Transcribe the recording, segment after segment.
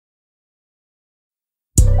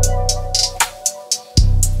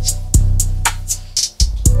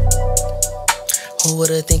Who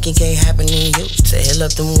would've think it can't happen to you? To heal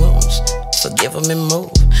up them wounds, forgive them and move.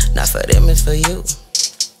 Not for them, it's for you.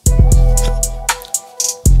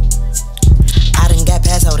 I done got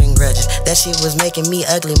past holding grudges. That shit was making me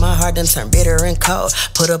ugly. My heart done turned bitter and cold.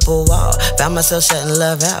 Put up a wall, found myself shutting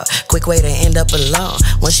love out. Quick way to end up alone.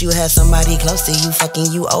 Once you have somebody close to you fucking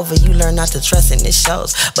you over, you learn not to trust and it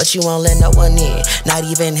shows. But you won't let no one in, not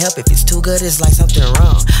even help. If it's too good, it's like something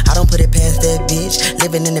wrong. I don't put it past that bitch.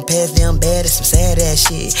 Living in the past damn bad, it's some sad ass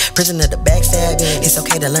shit. Prison of the backstabbing. It's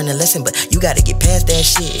okay to learn a lesson, but you gotta get past that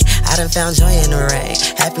shit. I done found joy in the rain.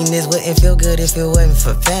 Happiness wouldn't feel good if it wasn't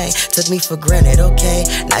for pain. Took me for granted, okay?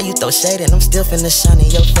 Now you throw shade and I'm still finna shine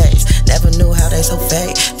in your face. Never knew how they so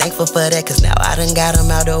fake. Thankful for that, cause now I done got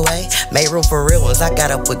them out the way. Made room for real ones, I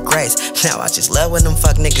got up with grace. Now I just love when them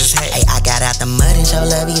fuck niggas hate. Hey, I got out the mud and show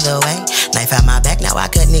love either way. Knife out my back, now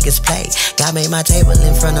I cut niggas play. God made my table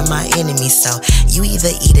in front of my enemies, so you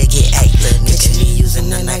either eat or get ate, little nigga. Picture me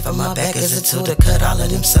using a knife on my back as a tool to cut all of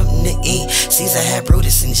them something to eat. Caesar had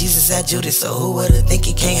Brutus and Jesus had Judas, so who would've think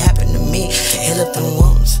it can't happen to me? To heal up them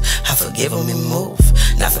wounds, I forgive them and move.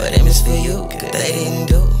 Not for them, it's for you, cause they didn't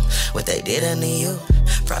do what they did unto you.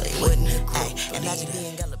 Probably wouldn't agree. Imagine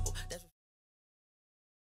being gullible.